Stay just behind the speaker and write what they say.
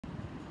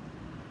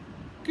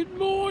Good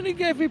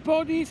morning,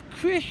 everybody. It's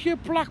Chris, your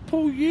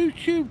Blackpool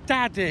YouTube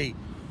daddy.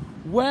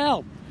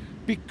 Well,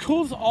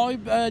 because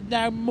I'm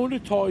now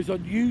monetised on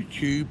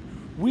YouTube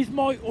with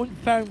my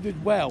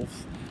unfounded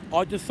wealth,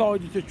 I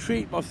decided to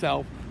treat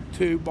myself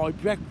to my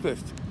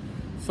breakfast.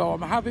 So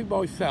I'm having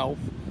myself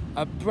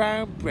a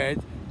brown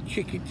bread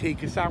chicken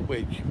tikka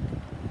sandwich,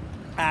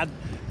 and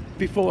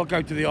before I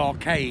go to the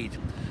arcade,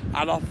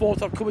 and I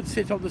thought I'd come and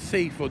sit on the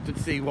seafront and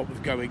see what was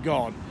going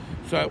on.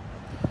 So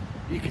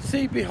you can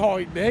see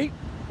behind me,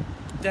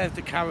 there's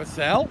the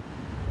carousel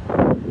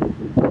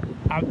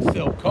and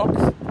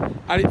Silcox,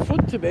 and in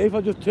front of me, if I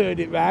just turn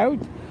it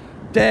round,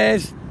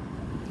 there's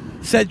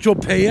Central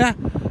Pier,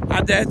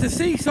 and there's the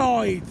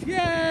seaside.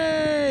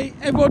 Yay!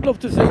 Everyone loves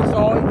the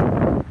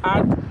seaside.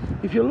 And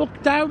if you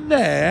look down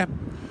there,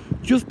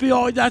 just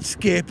behind that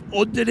skip,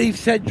 underneath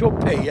Central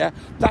Pier,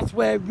 that's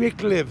where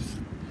Rick lives.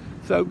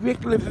 So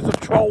Rick lives in the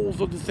trolls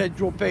on the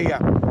Central Pier.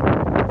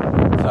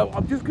 So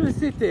I'm just going to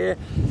sit here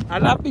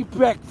and have my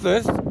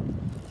breakfast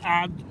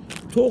and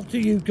talk to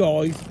you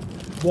guys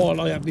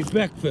while I have my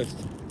breakfast.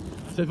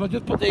 So if I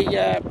just put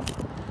the,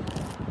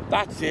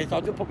 that's it,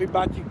 I'll just put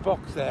my magic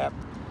box there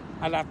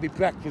and have my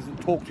breakfast and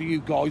talk to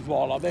you guys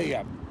while I'm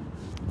here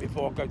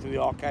before I go to the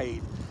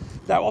arcade.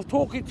 Now I was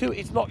talking to,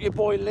 it's not your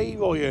boy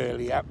Leroy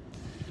earlier.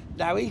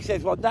 Now he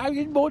says, well, now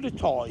you're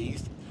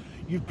monetised,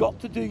 you've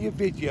got to do your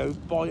video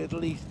by at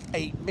least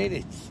 8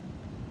 minutes.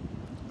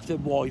 I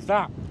said, why is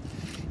that?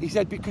 He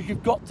said, because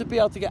you've got to be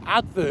able to get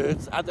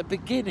adverts at the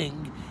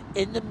beginning,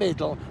 in the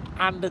middle,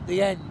 and at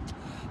the end.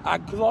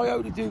 And because I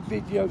only do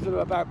videos that are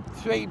about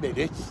 3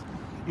 minutes,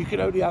 you can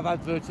only have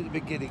adverts at the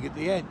beginning and at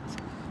the end.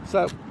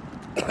 So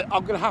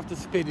I'm going to have to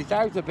spin it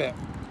out a bit.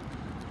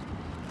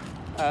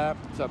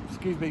 So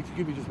excuse me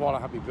just while I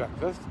have my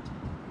breakfast.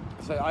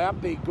 So I am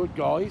being good,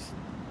 guys,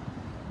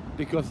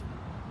 because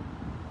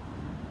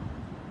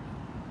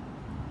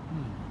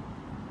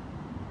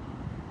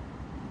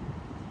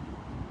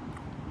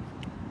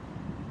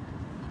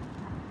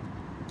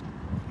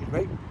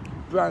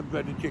brown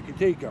bread and chicken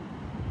tikka,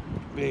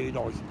 really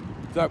nice.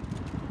 So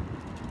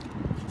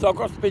I've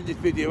got to spin this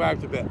video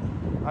out a bit,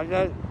 and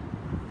then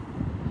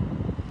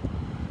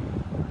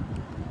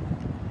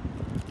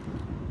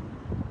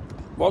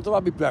once I've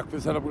had my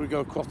breakfast, then I'm going to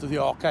go across to the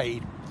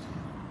arcade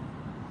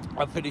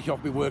and finish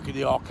off my work in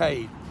the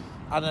arcade,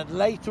 and then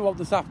later on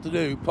this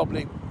afternoon,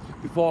 probably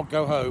before I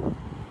go home,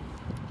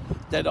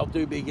 then I'll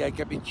do me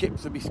get me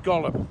chips and my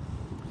scallop.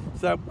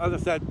 So as I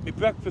said, my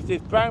breakfast is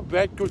brown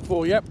bread, good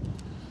for you,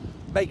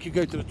 make you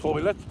go to the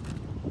toilet,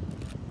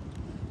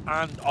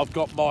 and I've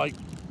got my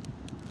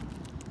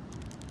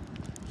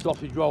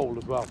sausage roll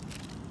as well,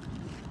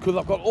 because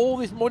I've got all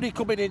this money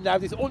coming in now,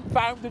 this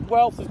unfounded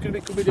wealth is going to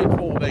be coming in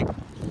for me.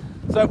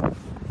 So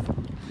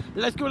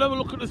let's go and have a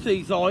look at the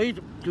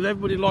seaside, because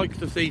everybody likes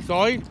the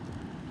seaside,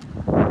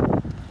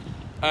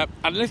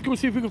 and let's go and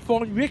see if we can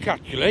find Rick.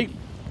 Actually,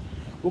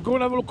 we'll go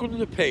and have a look under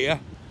the pier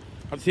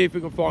and see if we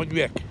can find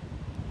Rick.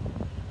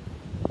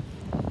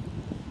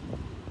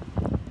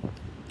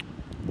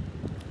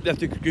 Let's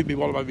excuse me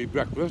while I'm having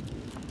breakfast.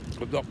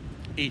 I've not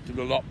eaten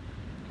a lot.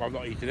 I've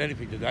not eaten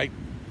anything today.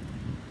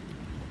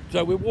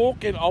 So we're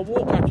walking. I'll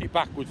walk actually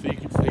backwards so you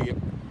can see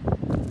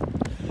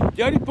it.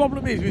 The only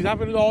problem is with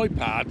having an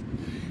iPad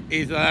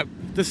is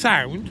the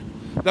sound.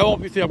 Now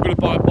obviously I'm going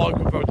to buy a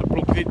microphone that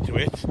plugs into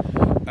it,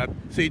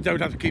 so you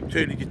don't have to keep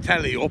turning your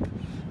telly up.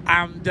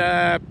 And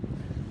I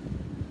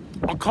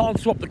can't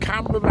swap the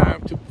camera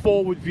around to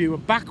forward view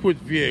and backward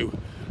view,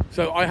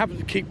 so I have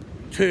to keep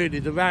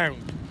turning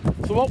around.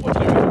 So what we'll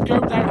do is we'll go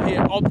down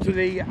here onto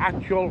the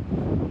actual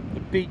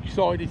beach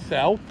side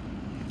itself.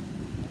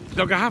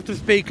 So I'm going to have to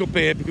speak up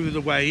here because of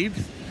the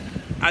waves,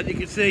 and you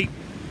can see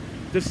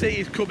the sea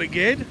is coming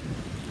in.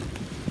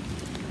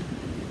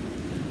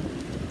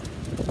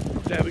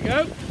 There we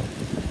go.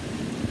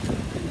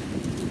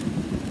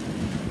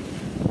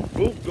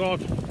 Oh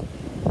God.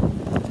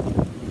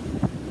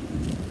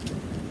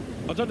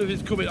 I don't know if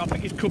it's coming, I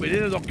think it's coming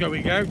in and not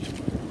going out.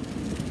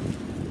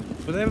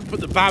 But they haven't put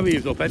the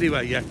barriers up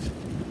anyway yet.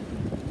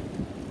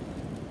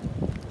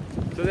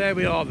 So there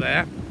we are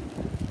there.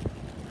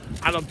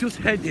 And I'm just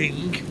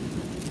heading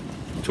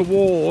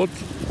towards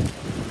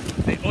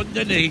the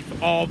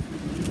underneath of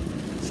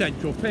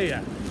Central Pier,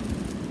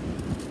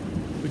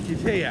 which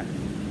is here.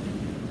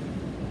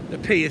 The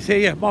pier's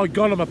here. My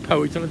God, I'm a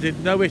poet and I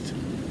didn't know it.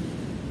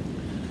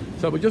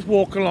 So we're just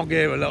walking along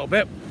here a little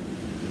bit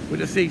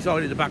with the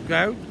seaside in the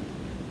background.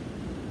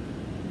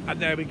 And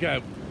there we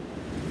go.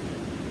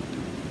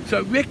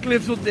 So Rick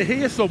lives under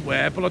here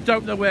somewhere, but I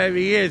don't know where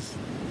he is.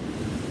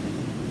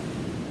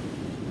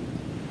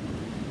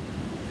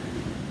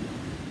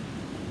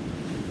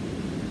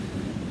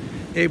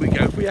 Here we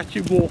go. If we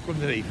actually walk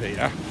underneath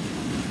here.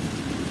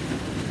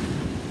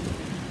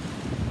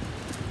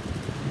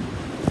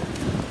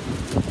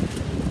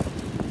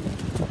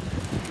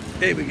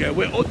 Here we go.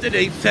 We're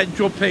underneath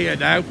Central Pier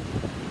now.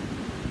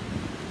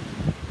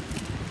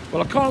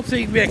 Well, I can't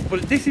see Rick,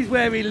 but this is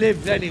where he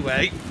lives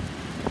anyway.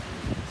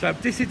 So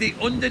this is the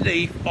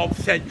underneath of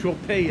Central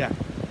Pier.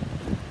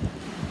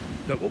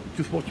 So, oh,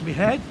 just watch me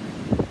head.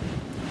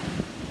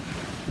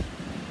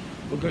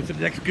 We'll go to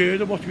the next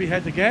girder, watch me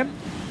head again.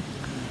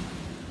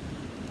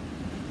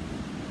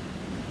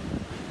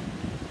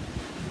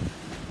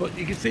 But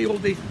you can see all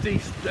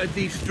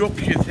these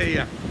structures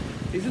here.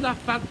 Isn't that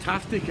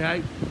fantastic, eh?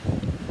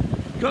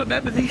 You've got to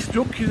remember, these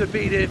structures have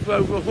been here for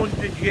over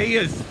 100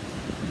 years.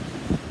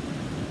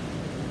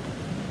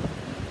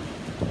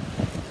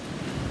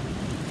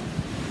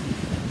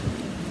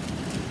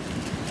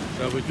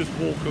 So we'll just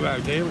walk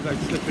around here without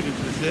slipping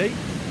into the sea.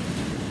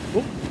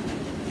 Oh,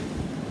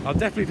 I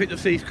definitely think the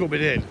sea's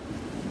coming in.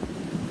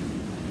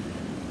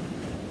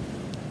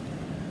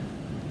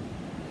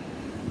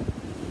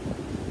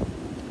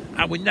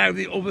 And we're now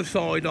the other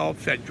side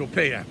of Central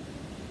Pier.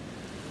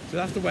 So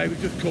that's the way we've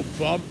just come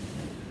from,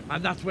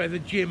 and that's where the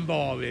gym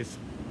bar is.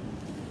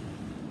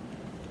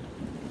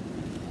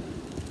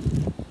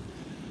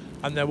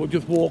 And then we'll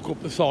just walk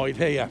up the side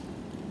here.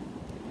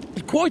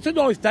 It's quite a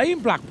nice day in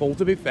Blackpool,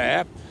 to be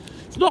fair.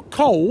 It's not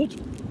cold,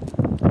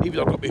 even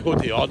though I've got my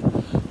hoodie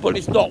on, but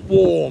it's not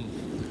warm.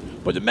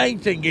 But the main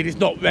thing is it's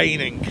not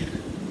raining.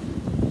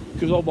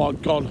 Because, oh my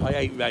God, I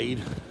hate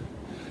rain.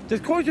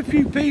 There's quite a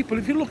few people,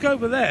 if you look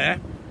over there,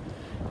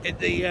 in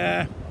the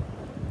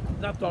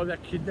that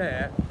direction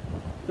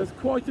there's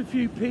quite a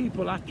few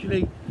people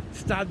actually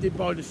standing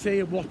by the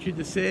sea and watching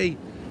the sea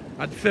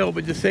and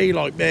filming the sea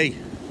like me.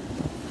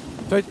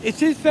 So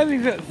it is very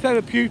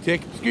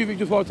therapeutic. Excuse me,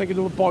 just while I take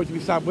another bite of my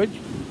sandwich.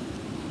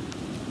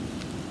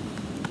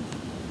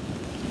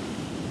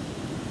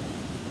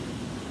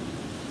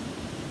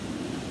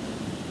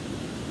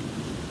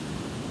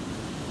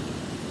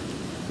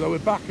 So we're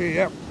back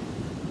here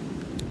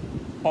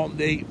on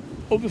the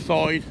other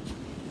side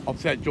of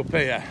Central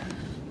Pier,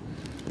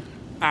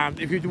 and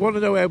if you want to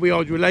know where we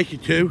are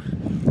related to,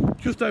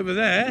 just over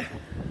there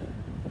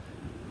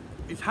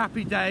is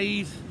Happy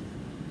Days,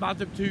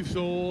 Madame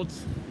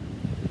Tussauds,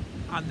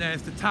 and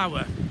there's the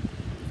tower.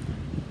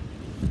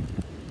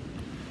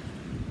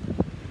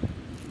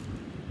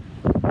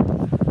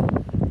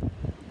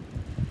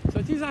 So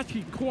it is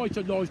actually quite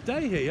a nice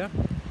day here.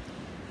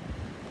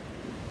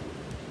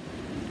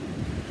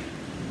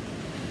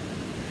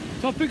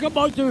 So I think I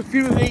might do a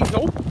few of these.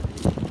 Oh,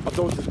 I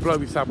don't just blow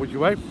my sandwich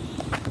away.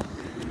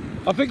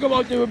 I think I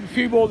might do a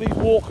few more of these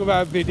walk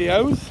around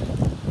videos.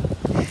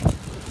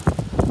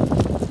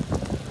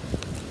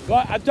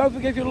 Right, and don't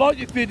forget, if you like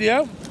this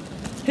video,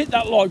 hit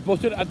that like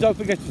button, and don't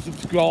forget to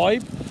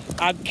subscribe,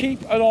 and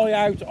keep an eye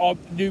out on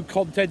new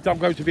content I'm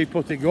going to be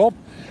putting up,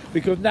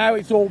 because now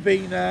it's all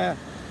been done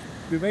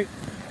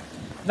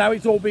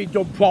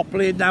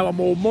properly, and now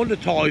I'm all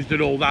monetized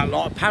and all that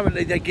lot.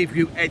 Apparently they give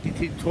you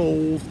editing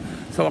tools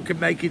so I can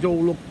make it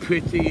all look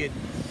pretty and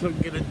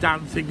singing and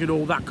dancing and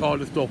all that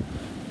kind of stuff,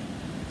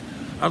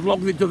 as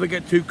long as it doesn't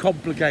get too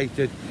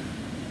complicated.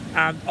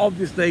 And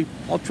obviously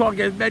I'll try and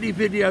get as many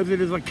videos in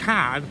as I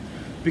can,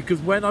 because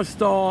when I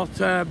start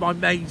my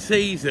main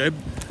season,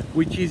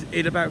 which is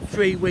in about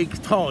 3 weeks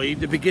time,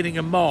 the beginning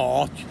of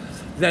March,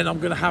 then I'm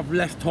going to have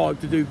less time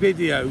to do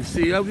videos.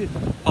 See,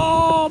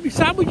 oh, my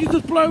sandwich is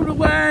just blown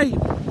away.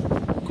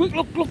 Quick,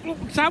 look,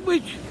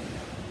 sandwich.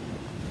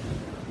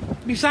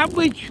 My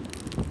sandwich.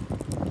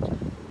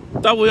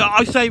 Don't worry,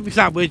 I saved my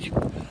sandwich.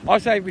 I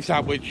saved my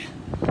sandwich.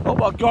 Oh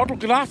my God,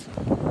 look at that.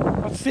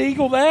 That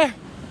seagull there.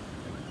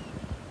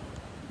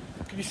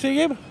 Can you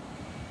see him?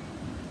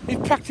 He's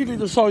practically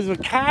the size of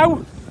a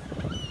cow.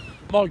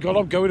 My God,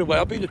 I'm going away.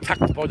 I'm being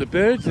attacked by the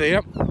birds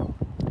here.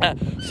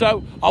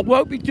 So I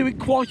won't be doing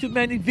quite as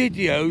many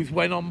videos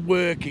when I'm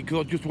working,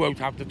 because I just won't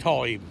have the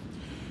time.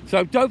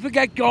 So don't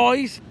forget,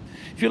 guys,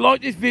 if you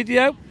like this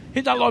video,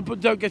 hit that like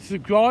button, don't forget to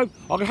subscribe.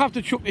 I'm going to have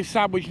to chuck this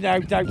sandwich now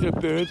down to the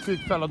birds because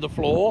it fell on the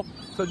floor.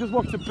 So just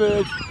watch the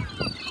birds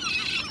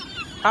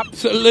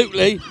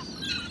absolutely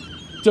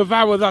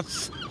devour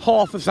that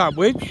half a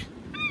sandwich.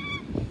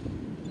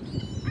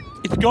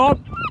 It's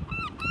gone.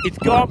 It's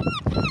gone.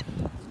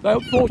 So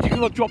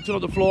unfortunately, I dropped it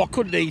on the floor. I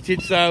couldn't eat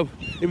it, so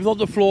it was on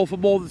the floor for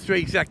more than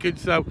 3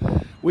 seconds. So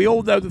we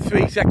all know the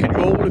 3-second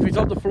rule. If it's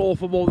on the floor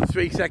for more than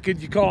 3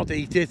 seconds, you can't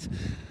eat it.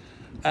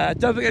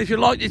 Don't forget, if you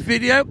like this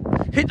video,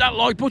 hit that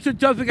like button.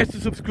 Don't forget to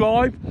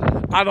subscribe,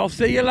 and I'll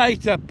see you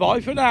later.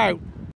 Bye for now.